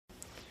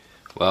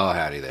Well,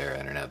 howdy there,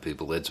 Internet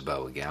people. It's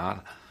Bo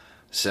again.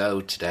 So,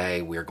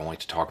 today we're going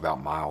to talk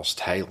about Miles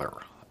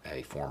Taylor,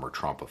 a former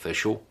Trump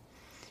official.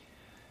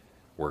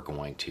 We're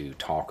going to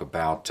talk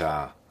about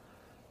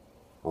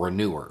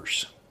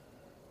renewers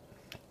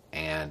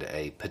and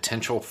a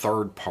potential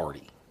third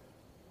party.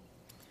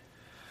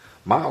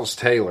 Miles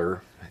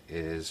Taylor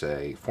is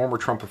a former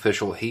Trump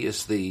official. He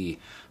is the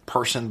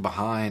person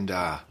behind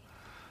that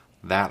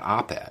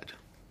op-ed.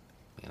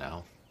 You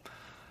know,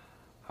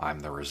 I'm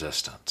the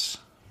resistance.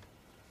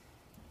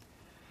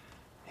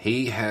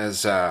 He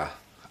has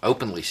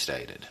openly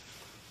stated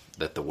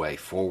that the way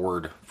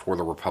forward for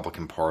the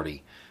Republican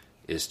Party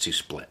is to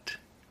split,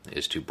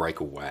 is to break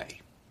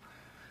away.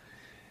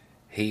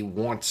 He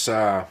wants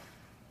to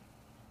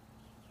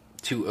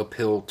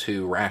appeal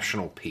to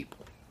rational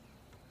people,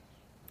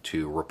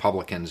 to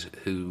Republicans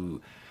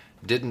who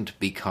didn't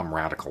become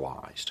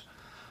radicalized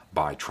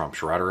by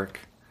Trump's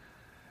rhetoric,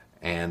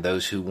 and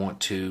those who want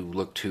to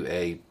look to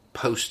a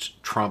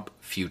post-Trump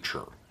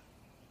future.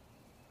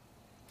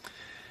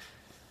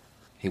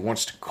 He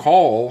wants to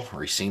call,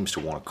 or he seems to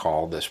want to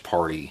call, this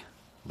party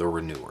the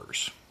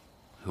Renewers,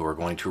 who are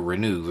going to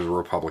renew the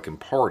Republican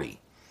Party.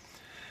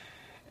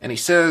 And he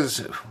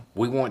says,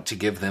 we want to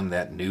give them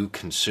that new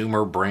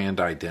consumer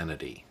brand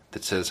identity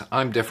that says,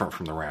 I'm different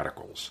from the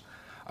radicals.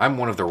 I'm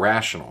one of the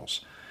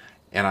rationals,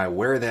 and I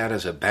wear that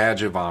as a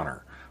badge of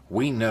honor.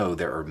 We know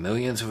there are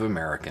millions of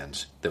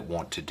Americans that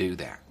want to do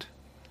that.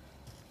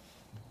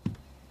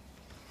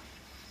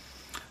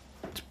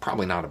 It's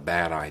probably not a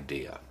bad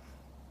idea.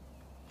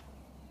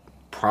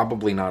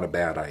 Probably not a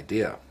bad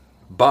idea,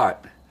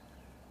 but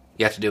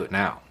you have to do it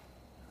now.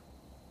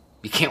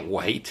 You can't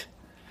wait.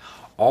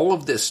 All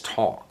of this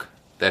talk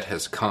that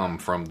has come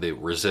from the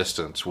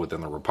resistance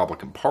within the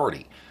Republican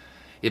Party,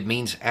 it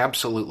means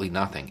absolutely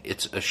nothing.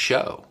 It's a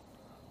show,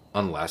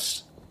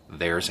 unless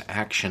there's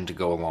action to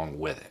go along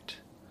with it.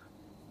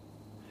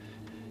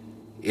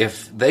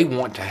 If they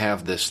want to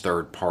have this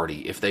third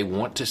party, if they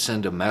want to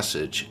send a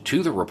message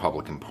to the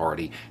Republican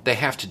Party, they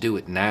have to do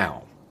it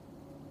now.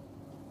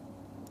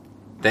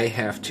 They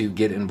have to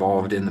get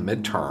involved in the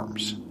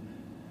midterms.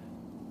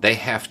 They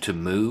have to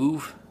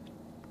move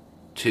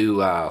to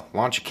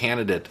launch a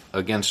candidate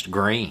against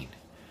Green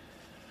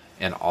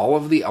and all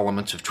of the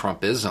elements of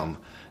Trumpism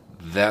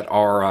that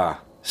are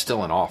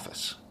still in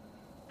office.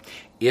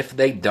 If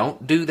they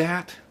don't do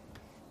that,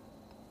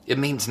 it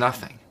means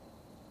nothing.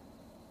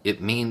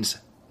 It means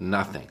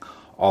nothing.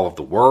 All of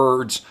the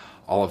words,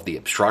 all of the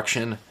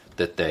obstruction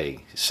that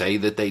they say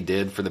that they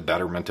did for the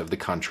betterment of the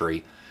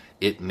country,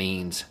 it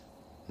means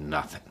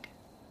nothing.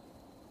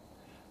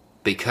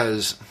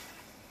 Because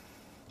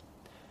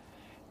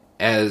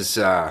as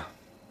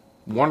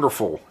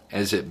wonderful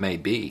as it may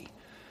be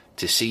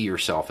to see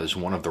yourself as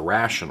one of the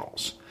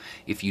rationals,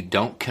 if you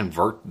don't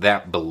convert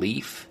that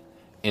belief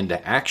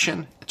into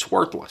action, it's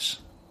worthless.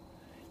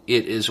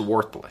 It is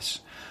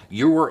worthless.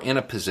 You are in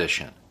a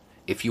position,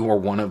 if you are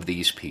one of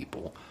these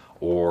people,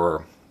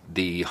 or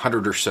the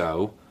 100 or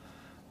so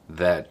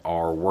that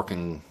are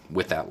working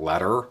with that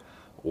letter,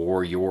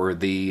 or you're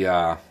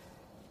the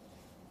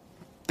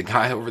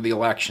guy over the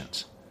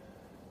elections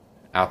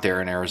out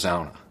there in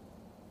Arizona.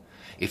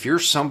 If you're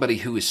somebody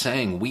who is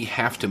saying we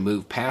have to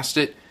move past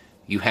it,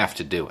 you have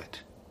to do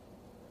it.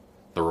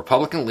 The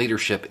Republican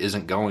leadership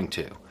isn't going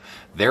to.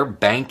 They're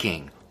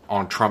banking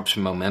on Trump's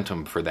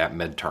momentum for that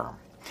midterm.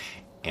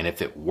 And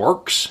if it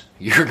works,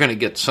 you're going to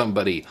get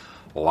somebody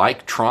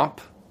like Trump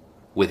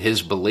with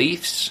his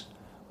beliefs,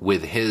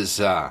 with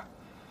his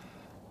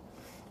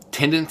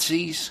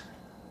tendencies,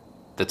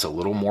 that's a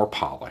little more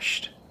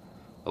polished,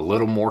 a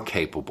little more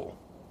capable,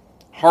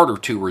 harder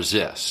to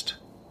resist.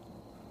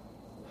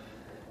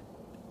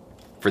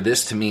 For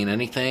this to mean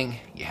anything,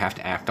 you have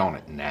to act on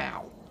it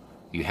now.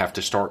 You have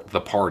to start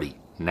the party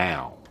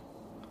now.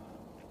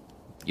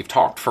 You've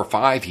talked for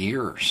 5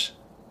 years.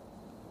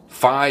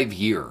 5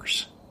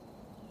 years.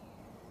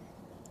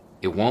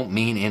 It won't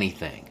mean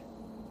anything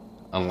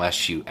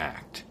unless you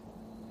act.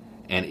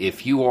 And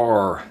if you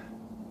are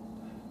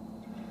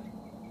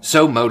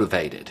so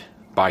motivated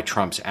by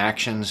Trump's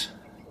actions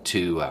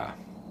to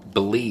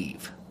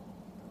believe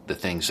the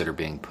things that are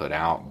being put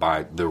out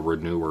by the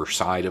renewer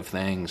side of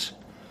things,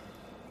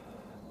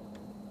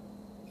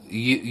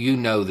 you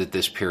know that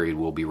this period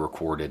will be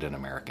recorded in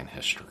American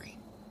history.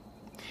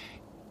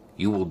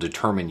 You will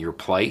determine your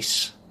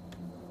place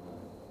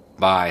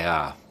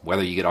by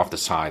whether you get off the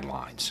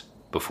sidelines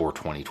before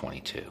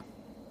 2022.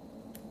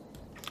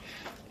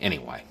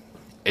 Anyway,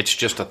 it's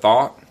just a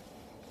thought.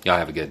 Y'all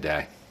have a good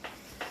day.